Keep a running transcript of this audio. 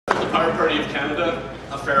Pirate Party of Canada,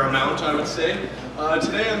 a fair amount, I would say.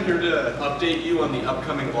 Today I'm here to update you on the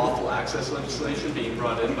upcoming lawful access legislation being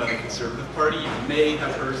brought in by the Conservative Party. You may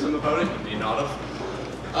have heard some about it, you may not have.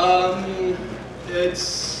 There,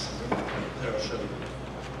 I'll show you.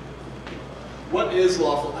 What is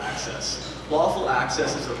lawful access? Lawful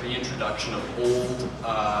access is a reintroduction of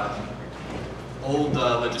old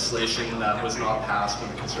legislation that was not passed when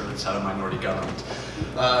the Conservatives had a minority government.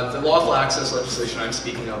 The lawful access legislation I'm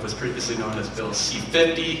speaking of was previously known as Bills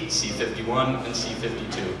C-50, C-51, and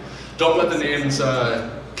C-52. Don't let the names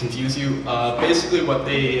confuse you. Basically what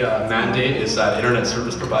they mandate is that internet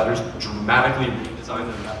service providers dramatically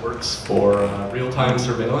redesign their networks for real-time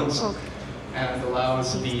surveillance and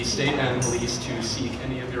allows the state and police to seek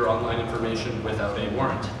any of your online information without a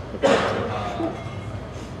warrant.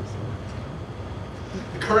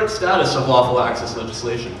 The current status of lawful access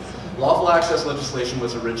legislation. Lawful access legislation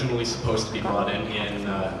was originally supposed to be brought in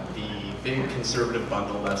the big conservative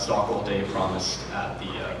bundle that Stockholm Day promised at the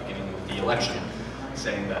beginning of the election,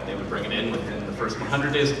 saying that they would bring it in within the first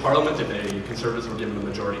 100 days of Parliament if the Conservatives were given the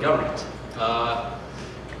majority government.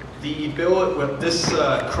 The bill, this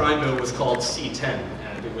crime bill was called C-10,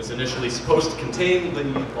 and it was initially supposed to contain the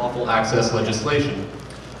lawful access legislation.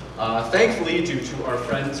 Thankfully, due to our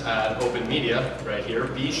friends at Open Media, right here,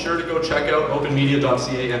 be sure to go check out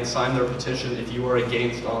openmedia.ca and sign their petition if you are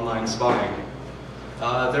against online spying.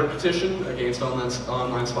 Their petition against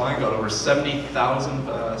online spying got over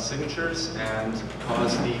 70,000 signatures and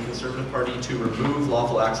caused the Conservative Party to remove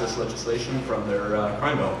lawful access legislation from their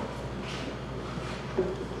crime bill.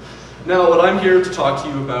 Now, what I'm here to talk to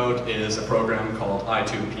you about is a program called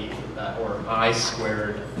I2P, or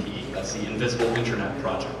I2P. That's the Invisible Internet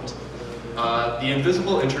Project. The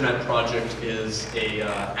Invisible Internet Project is a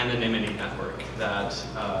anonymity network that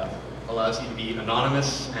allows you to be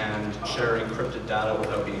anonymous and share encrypted data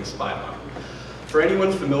without being spied on. For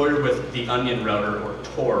anyone familiar with the Onion router, or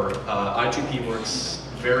Tor, I2P works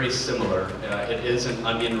very similar. It is an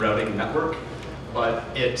onion routing network, but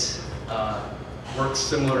it works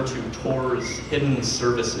similar to Tor's hidden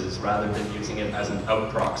services rather than using it as an out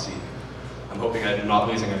proxy. I'm hoping I'm not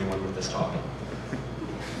losing anyone with this talk.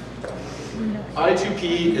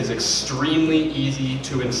 I2P is extremely easy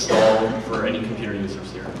to install for any computer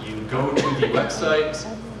users here. You go to the website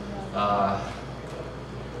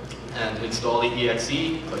and install the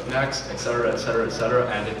exe, click next, etc., etc., etc.,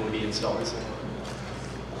 and it will be installed.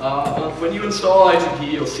 When you install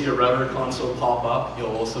I2P, you'll see a router console pop up.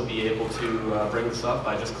 You'll also be able to bring this up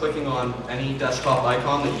by just clicking on any desktop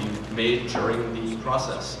icon that you made during the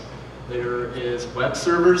process. There is web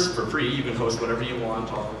servers for free. You can host whatever you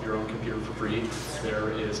want off of your own computer for free. There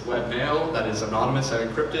is webmail that is anonymous and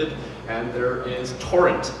encrypted, and there is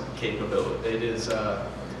torrent capability.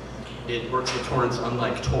 It works with torrents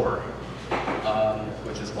unlike Tor,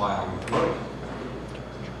 which is why I'm promoting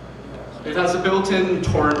it. It has a built-in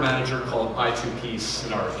torrent manager called I2P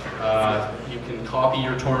Snark. You can copy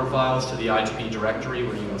your torrent files to the I2P directory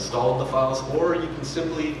where you installed the files, or you can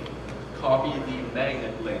simply copy the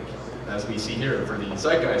magnet link, as we see here for the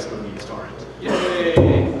Zeitgeist movies torrent. Yay!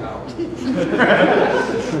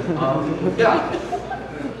 Yeah.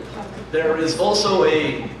 There is also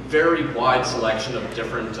a very wide selection of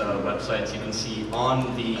different websites you can see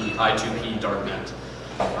on the I2P darknet.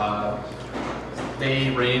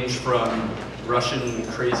 They range from Russian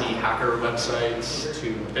crazy hacker websites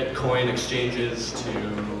to Bitcoin exchanges to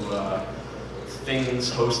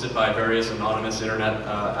things hosted by various anonymous internet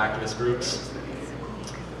activist groups.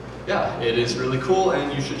 Yeah, it is really cool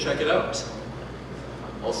and you should check it out.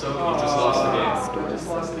 Also, you just lost the game. You just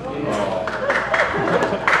lost the game.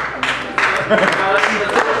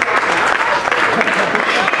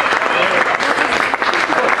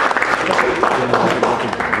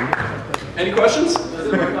 Any questions? Does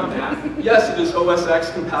it work on Mac? Yes, it is OS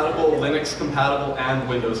X compatible, Linux compatible, and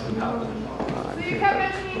Windows compatible. So you kept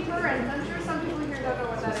mentioning torrents. I'm sure some people here don't know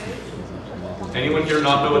what that is. Anyone here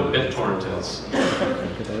not know what BitTorrent is?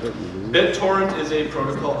 BitTorrent is a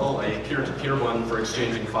protocol, a peer-to-peer one for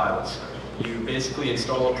exchanging files. You basically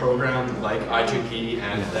install a program like I2P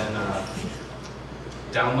and then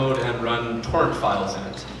download and run torrent files in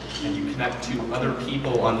it. And you connect to other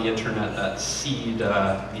people on the internet that seed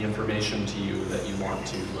the information to you that you want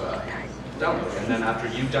to download. And then after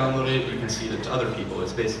you've downloaded it, you can seed it to other people.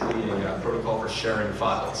 It's basically a protocol for sharing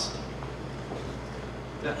files.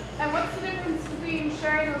 Yeah. And what's the difference between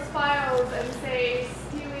sharing those files and, say,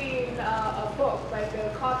 stealing a book, like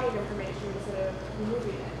copying information instead of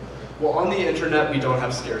removing it? Well, on the internet, we don't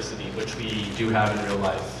have scarcity, which we do have in real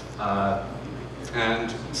life.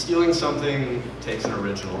 And stealing something takes an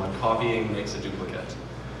original, and copying makes a duplicate.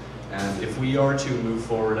 And if we are to move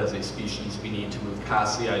forward as a species, we need to move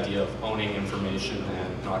past the idea of owning information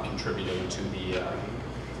and not contributing to the,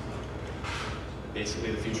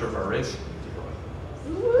 basically the future of our race.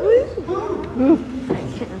 Woo!